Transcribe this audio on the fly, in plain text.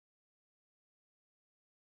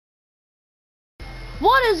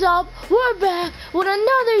What is up? We're back with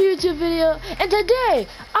another YouTube video, and today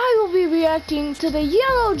I will be reacting to the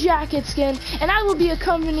yellow jacket skin, and I will be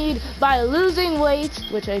accompanied by Losing Weight,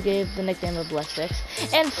 which I gave the nickname of Bless6,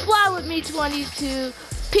 and Fly With Me 22,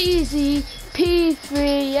 PZ,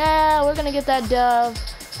 P3. Yeah, we're gonna get that dove.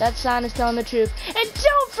 That sign is telling the truth. And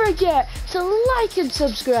don't forget to like and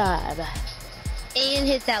subscribe. And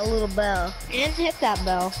hit that little bell. And hit that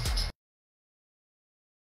bell.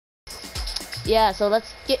 Yeah, so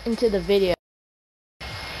let's get into the video.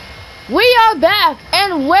 We are back,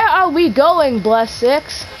 and where are we going,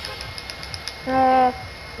 Bless6?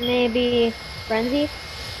 Maybe Frenzy?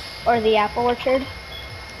 Or the Apple Orchard?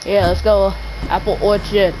 Yeah, let's go Apple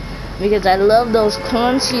Orchard, because I love those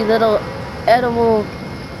crunchy little edible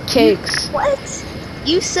cakes. What?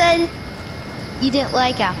 You said you didn't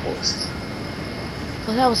like apples.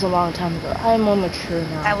 Well, that was a long time ago. I'm more mature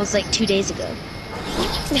now. That was like 2 days ago.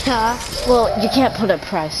 Well, you can't put a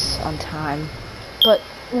price on time, but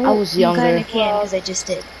I was younger. You kinda can, because I just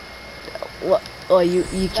did. Well,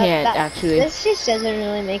 you can't actually. This just doesn't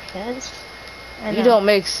really make sense. You don't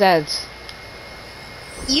make sense.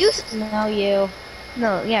 You? No, you.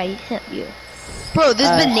 No, yeah, you. Bro,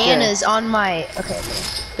 there's bananas on my. Okay.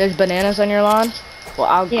 There's bananas on your lawn? Well,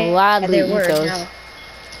 I'll gladly eat those. No.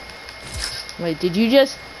 Wait, did you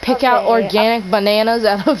just pick out organic bananas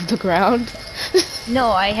out of the ground?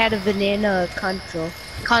 No, I had a banana concho.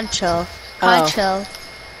 I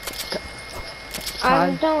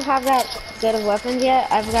don't have that good of weapons yet.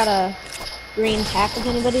 I've got a green pack if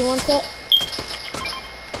anybody wants it.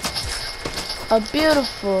 A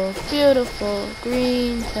beautiful, beautiful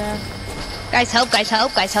green pack. Guys, help, guys,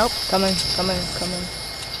 help, guys, help. Coming.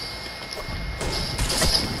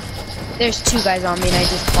 There's 2 guys on me and I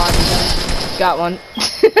just bodied them. Got one.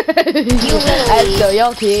 Esto,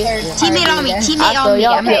 yo, Teammate on me,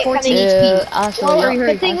 I'm at 14 HP.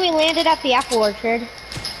 Good thing we landed at the Apple Orchard.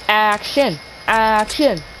 Action.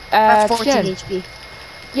 14 HP.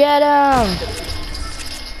 Get him.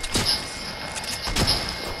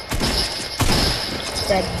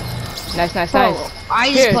 Dead. Nice. Oh,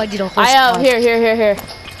 I just plugged it a whole Here.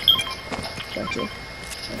 Okay.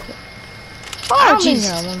 Oh,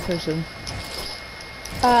 jeez. One person.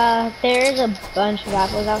 There's a bunch of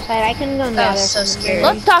apples outside. I can go and gather. So scary.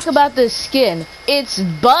 Let's talk about this skin. It's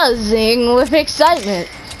buzzing with excitement.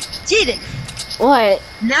 Dude. What?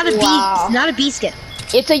 Not a bee skin.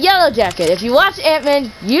 It's a yellow jacket. If you watch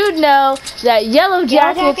Ant-Man, you'd know that yellow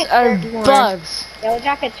jackets are bugs. Yellow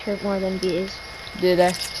jackets hurt more than bees. Do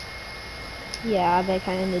they? Yeah, they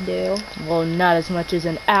kind of do. Well, not as much as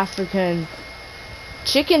an African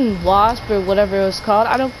chicken wasp or whatever it was called.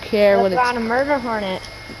 I don't care what it's. What about a murder hornet?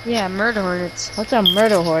 Yeah, murder hornets. What's a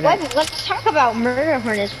murder hornet? Let's talk about murder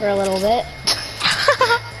hornets for a little bit.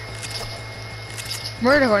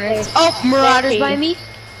 Murder hornets. Oh, marauders by me.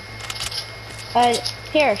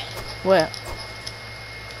 Here. Where?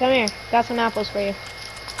 Come here. Got some apples for you.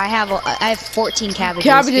 I have 14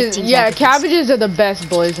 cabbages. Cabbages are the best,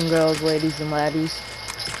 boys and girls, ladies and laddies.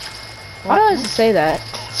 Why do I have to say that?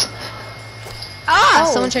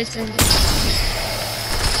 Someone tried to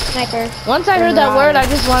sniper. Once I heard that word, I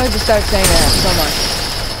just wanted to start saying that so much.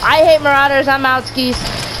 I hate marauders. I'm out, skis.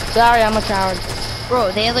 Sorry, I'm a coward.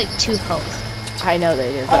 Bro, they have like 2 health. I know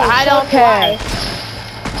they do, but I don't care.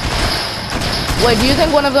 Wait, do you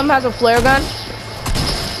think one of them has a flare gun?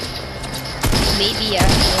 Maybe, yeah.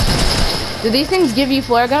 Do these things give you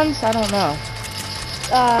flare guns? I don't know.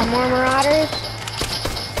 More marauders.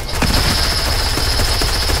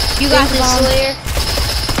 You got this, Slayer.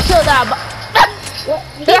 Kill that. What?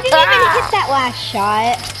 You didn't even hit that last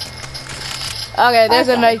shot. Okay, there's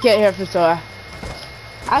a med kit here for Sora.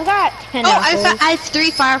 I've got 10 apples. I have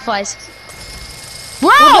 3 fireflies.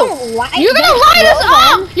 Bro! You're gonna light us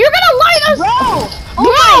up! You're gonna light us up! Bro,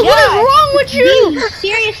 what is wrong with you? Do you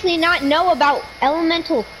seriously not know about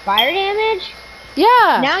elemental fire damage?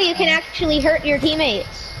 Yeah. Now you can actually hurt your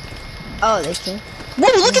teammates. Oh, they can.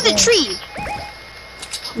 Whoa, look at the tree!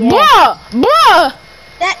 Yeah. Bruh!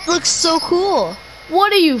 That looks so cool.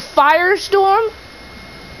 What are you, Firestorm?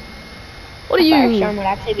 What are you?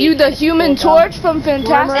 You the Human Torch from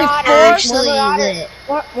Fantastic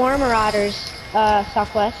Four? More marauders,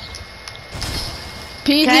 southwest.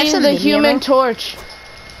 PZ the Human Torch.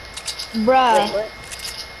 Bruh. Wait,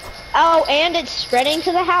 oh, and it's spreading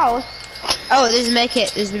to the house. Oh, there's a med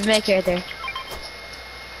kit. There's a med kit right there.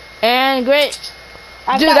 And great.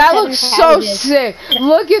 Dude, that looks so sick.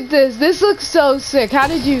 Look at this. This looks so sick. How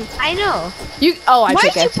did you? I know. I Why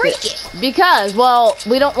did you break it? Because, well,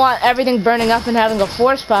 we don't want everything burning up and having a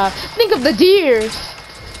forest fire. Think of the deer.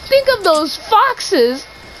 Think of those foxes.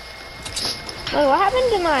 Wait, what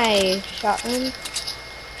happened to my shotgun?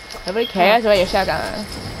 Nobody cares about your shotgun.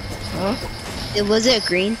 Huh? Was it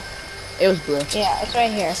green? It was blue. Yeah, it's right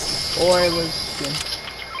here. Or it was green.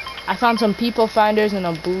 I found some people finders and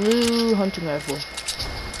a blue hunting rifle.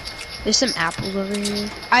 There's some apples over here.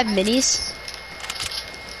 I have minis.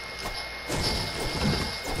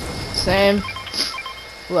 Same.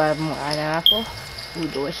 Ooh, I have more an apple. Ooh,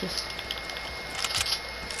 delicious.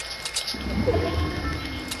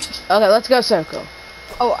 Okay, let's go circle.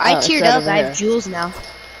 Oh, I tiered right up. over I have here. jewels now.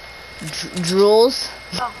 Drools?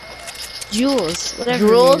 Jewels. Whatever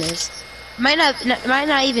Jewels? her name is. Might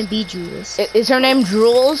not even be jewels. Is her name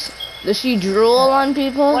Drools? Does she drool on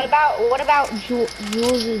people? What about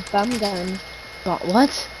Jules' bum gun? But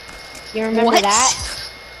what? You remember that?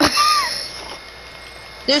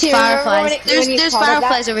 There's fireflies. There's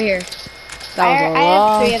fireflies over here. That was a I have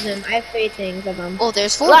long... 3 of them. I have 3 things of them. Oh,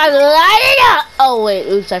 there's 4. Light it up! Oh wait,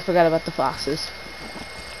 oops, I forgot about the foxes.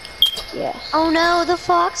 Yes. Oh no, the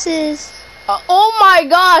foxes. Oh my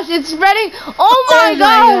gosh, it's spreading! Oh my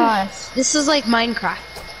gosh! This is like Minecraft.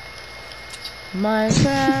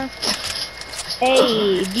 Minecraft.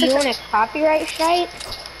 Hey, do you want a copyright strike?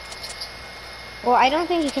 Well, I don't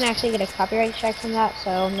think you can actually get a copyright strike from that,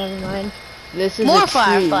 so never mind. This is More a tree.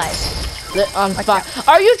 fireflies. Lit on fire.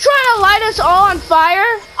 Are you trying to light us all on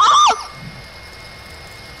fire? Oh!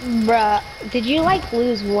 Bruh, did you like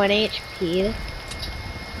lose 1 HP?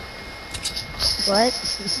 What?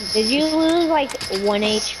 Did you lose like 1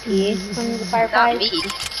 HP from the fireflies? Not me.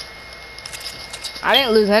 I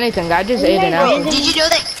didn't lose anything. I just ate an apple. Did you know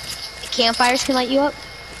that campfires can light you up?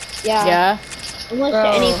 Yeah. Yeah. Almost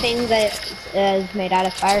anything that is made out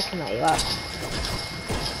of fire can light you up.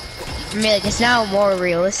 I mean, like, it's now more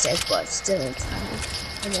realistic, but still.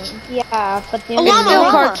 Yeah, but the it's still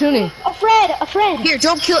cartoony. A Fred. Here,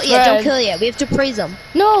 don't kill it yet. Don't kill it yet. We have to praise him.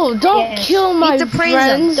 No, don't kill my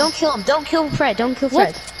friends. Don't kill him. Don't kill Fred. Don't kill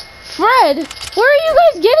Fred. What? Fred? Where are you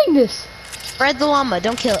guys getting this? Fred the llama.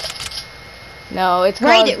 Don't kill it. No, it's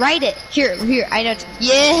called... Write it. Here. I know.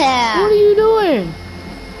 Yeah. What are you doing?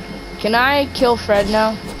 Can I kill Fred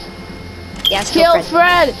now? Yes. Kill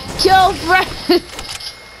Fred. Kill Fred.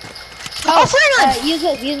 Oh, flare gun! Use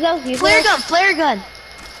those. Flare gun.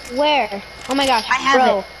 Where? Oh my gosh, I have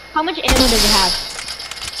it. How much ammo does it have?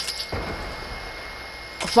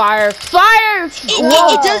 Fire!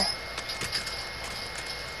 It does.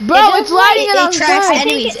 Bro, it's lighting it on tracks fire.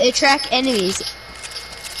 enemies. It tracks enemies.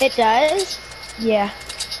 It does? Yeah.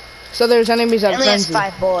 So there's enemies at It only has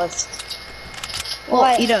frenzy. 5 bullets.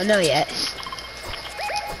 Well, you don't know yet.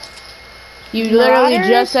 You literally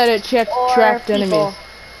just said it tracked enemies.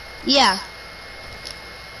 Yeah.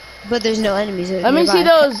 But there's no enemies. Let me see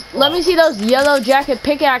those. Let me see those yellow jacket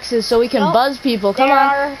pickaxes so we can buzz people. Come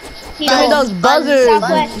on. Give me those buzzers.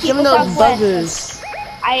 Give me those buzzers.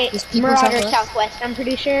 Marauder Southwest. I'm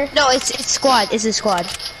pretty sure. No, it's squad. It's a squad.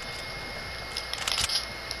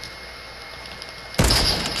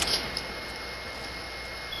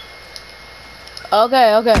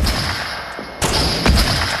 Okay.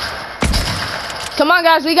 Come on,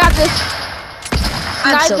 guys. We got this.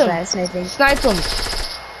 I'm so bad at sniping. Snipe them.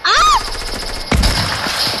 Ah!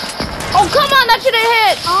 Oh, come on, that should have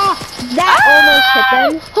hit. Oh, that almost hit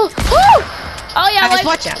them. Oh, yeah, guys,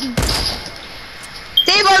 watch out.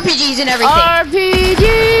 They have RPGs and everything.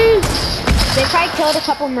 RPGs. They probably killed a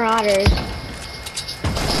couple marauders.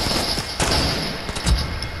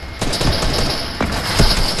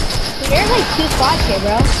 There's like 2 squads here,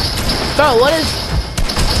 bro. Bro, what is...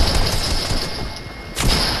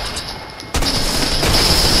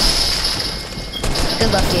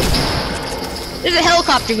 Good luck, dude. There's a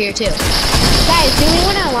helicopter here, too. Guys, do we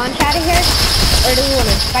want to launch out of here? Or do we want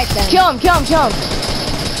to fight them? Kill him.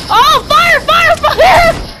 Oh, fire!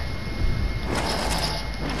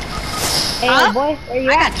 Hey, boy, where you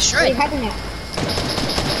at? Where you heading at?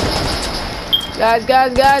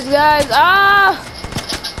 Guys. Ah!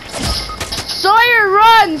 Sawyer,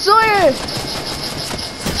 run!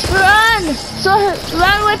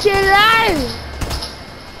 Run with your life!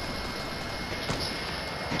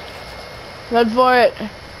 Run for it.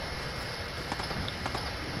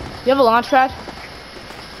 You have a launch pad?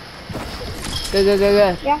 Good.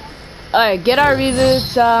 Yeah. Alright, get our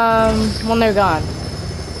reboots when they're gone.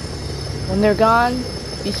 When they're gone,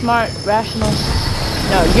 be smart, rational.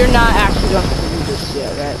 No, you're not actually going to reboots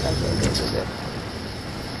yet, right? Okay.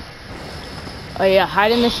 Oh yeah,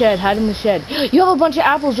 hide in the shed. You have a bunch of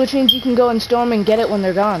apples, which means you can go and storm and get it when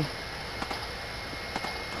they're gone.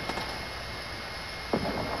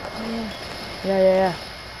 Yeah.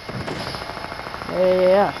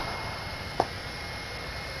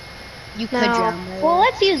 You could drown. Well,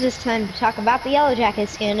 let's use this time to talk about the Yellow Jacket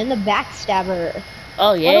skin and the Backstabber.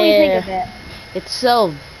 Oh yeah. What do we think of it? It's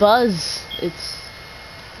so buzz. It's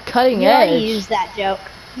cutting You edge. already used that joke.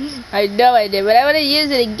 I know I did, but I want to use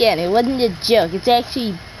it again. It wasn't a joke. It's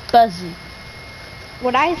actually buzzy.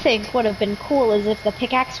 What I think would have been cool is if the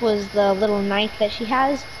pickaxe was the little knife that she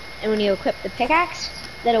has, and when you equip the pickaxe,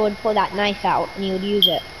 then it would pull that knife out and you would use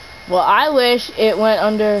it. Well, I wish it went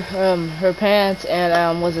under her pants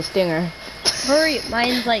and was a stinger. Hurry,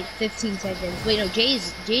 mine's like 15 seconds. Wait, no,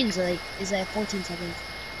 Jay's like is like 14 seconds.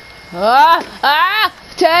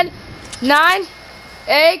 10, 9,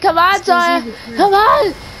 8, come on, Sawyer. Come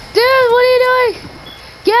on. Dude, what are you doing?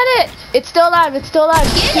 Get it. It's still alive. It's still alive.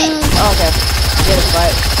 Get it. Oh, okay. Get it,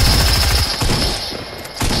 fight.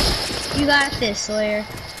 You got this, Sawyer.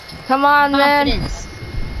 Come on, Confidence. Man.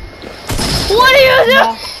 What are you doing?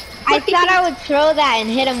 No. I thought I would throw that and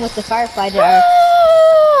hit him with the firefly jar.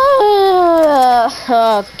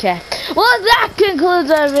 Okay. Well, that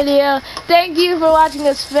concludes our video. Thank you for watching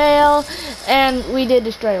us fail. And we did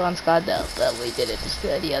destroy one squad though, but we didn't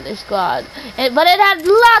destroy the other squad. But it had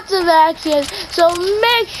lots of action. So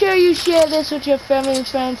make sure you share this with your family and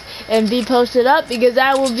friends and be posted up, because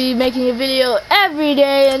I will be making a video every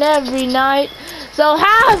day and every night. So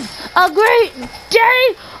have a great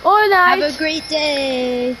day or night. Have a great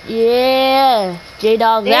day. Yeah.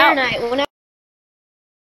 J-Dog's Day or out. night.